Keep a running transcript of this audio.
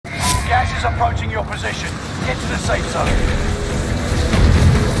Gas is approaching your position. Get to the safe zone.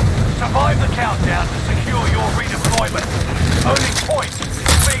 Survive the countdown to secure your redeployment. Earning points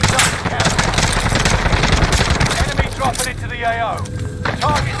speeds up the countdown. Enemy dropping into the AO.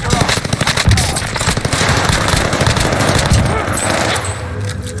 Targets are up.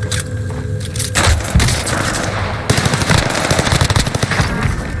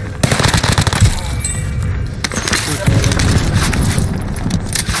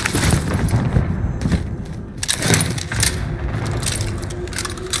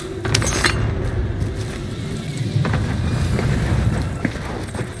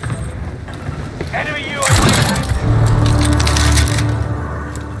 Enemy UAV.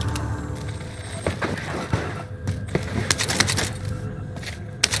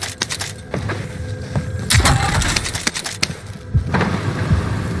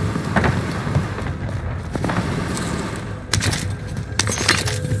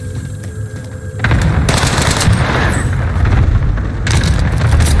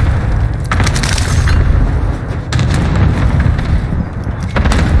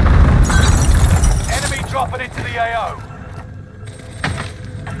 Dropping into the AO.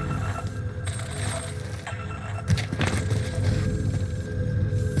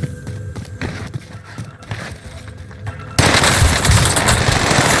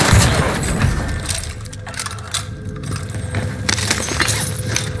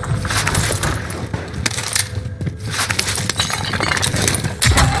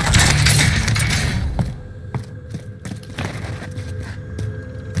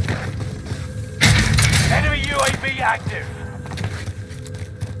 Enemy UAV active.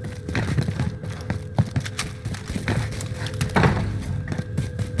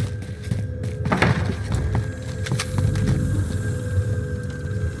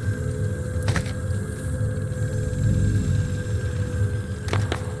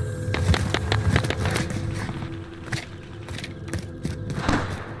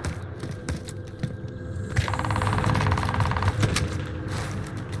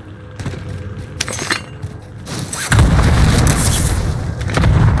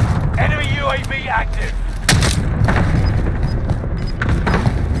 UAV active.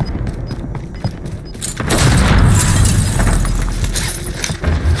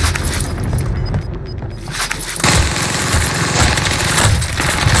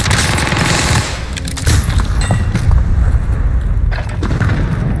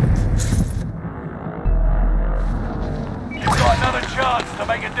 You've got another chance to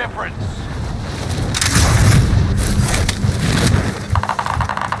make a difference.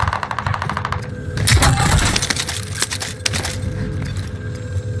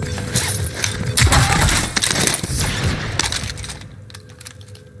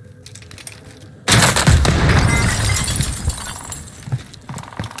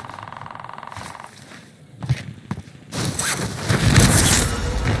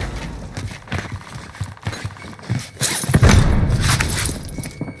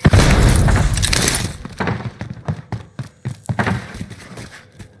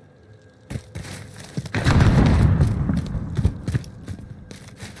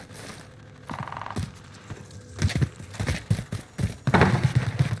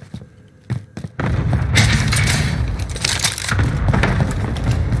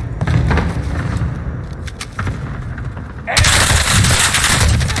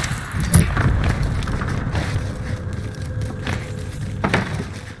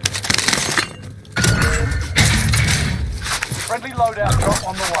 Friendly loadout drop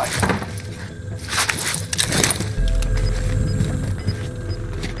on the way.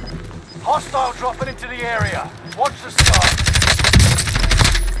 Hostile dropping into the area. Watch the sky.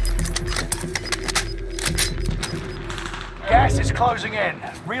 Gas is closing in.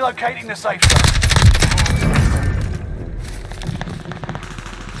 Relocating the safe zone.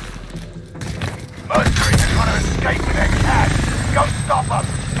 Mercenaries are trying to escape with their cash. Go stop them.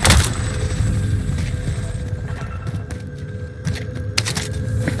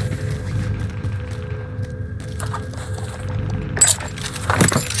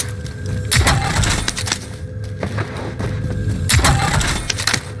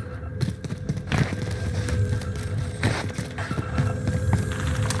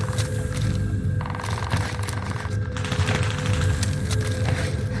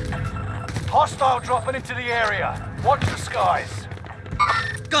 Hostile dropping into the area. Watch the skies.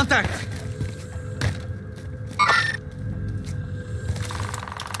 Contact!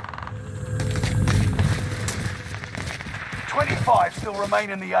 25 still remain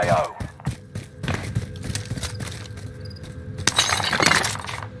in the AO.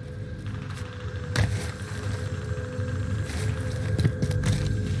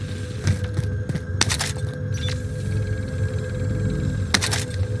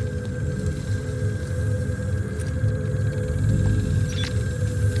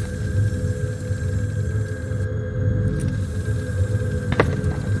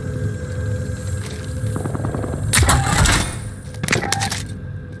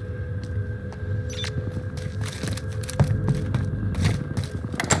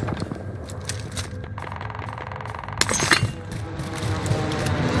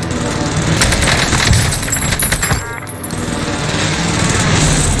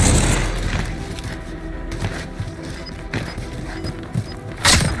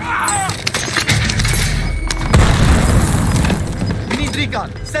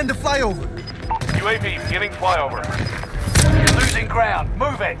 Send the flyover. UAV beginning flyover. You're losing ground.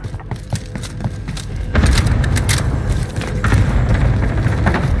 Move it.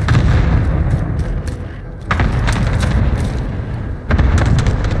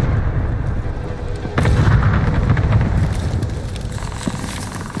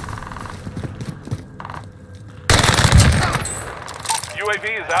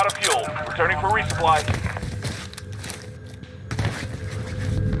 UAV is out of fuel. Returning for resupply.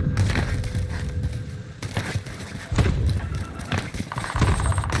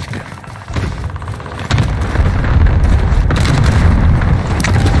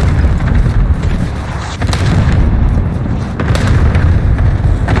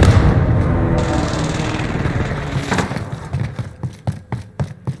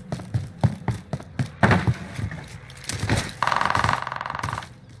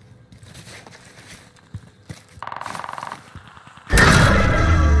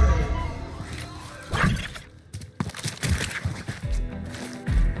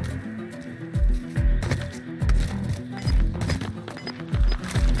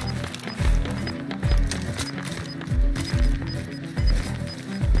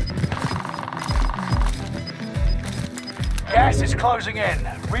 Gas is closing in.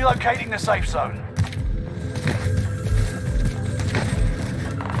 Relocating the safe zone.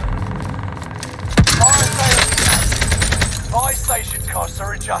 Fire station costs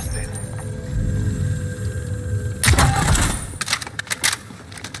are adjusted.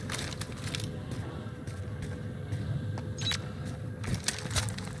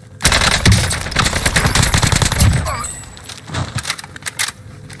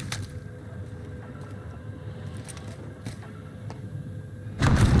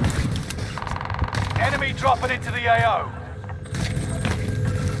 Enemy dropping into the AO.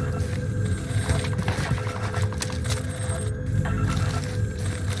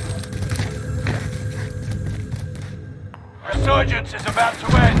 Resurgence is about to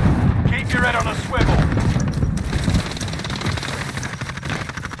end. Keep your head on a swivel.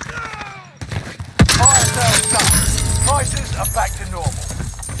 Fire sales done. Prices are back to normal.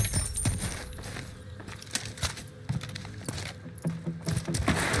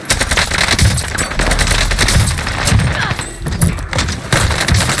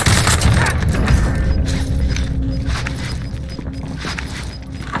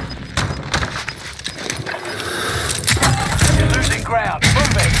 Ground,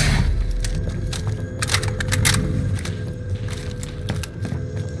 moving.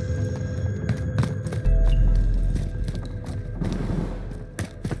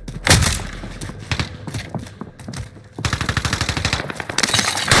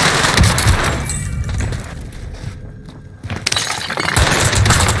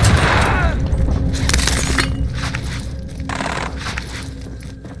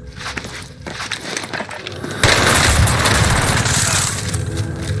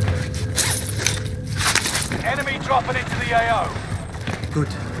 Enemy dropping into the AO. Good.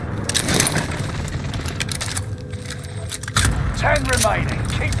 10 remaining.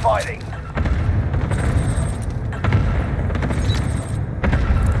 Keep fighting.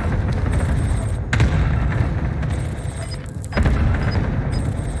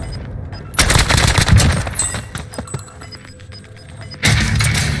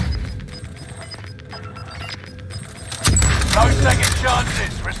 No second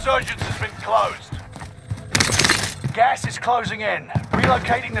chances. Resurgence has been closed. Gas is closing in.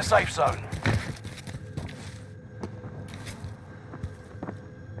 Relocating the safe zone.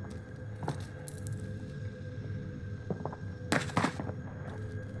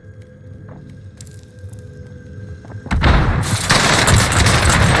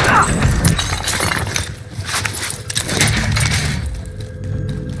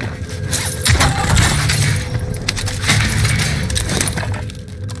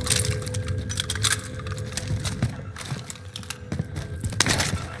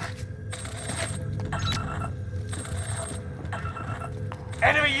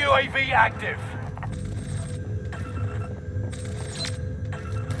 Enemy UAV active.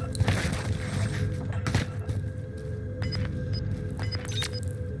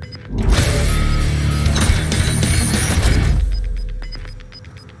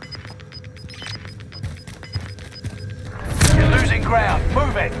 You're losing ground.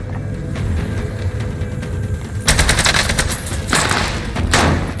 Move it.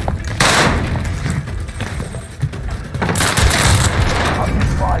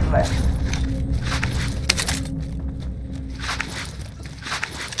 Left.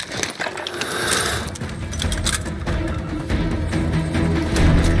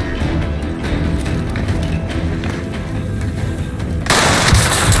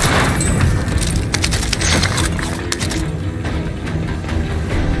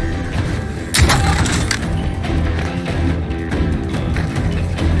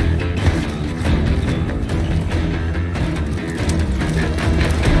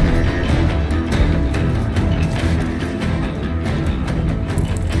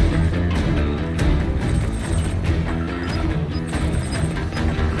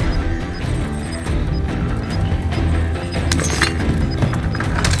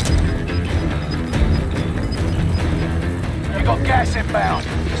 inbound.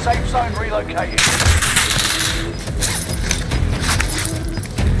 Safe zone relocated.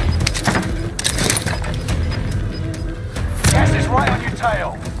 Gas is right on your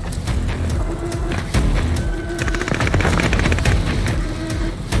tail.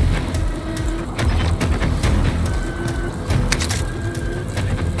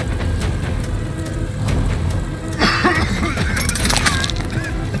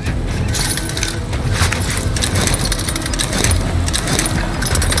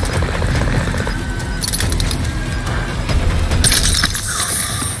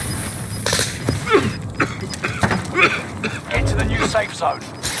 Get to the new safe zone.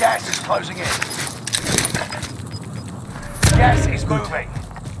 Gas is closing in. Gas is moving.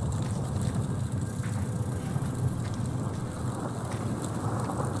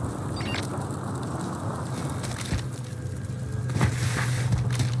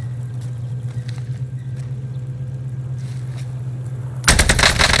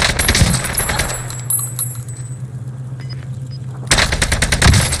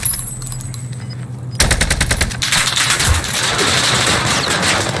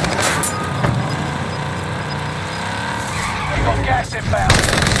 Got gas inbound.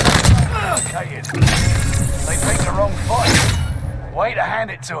 Located. They picked the wrong fight. Way to hand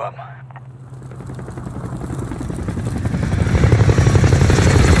it to them.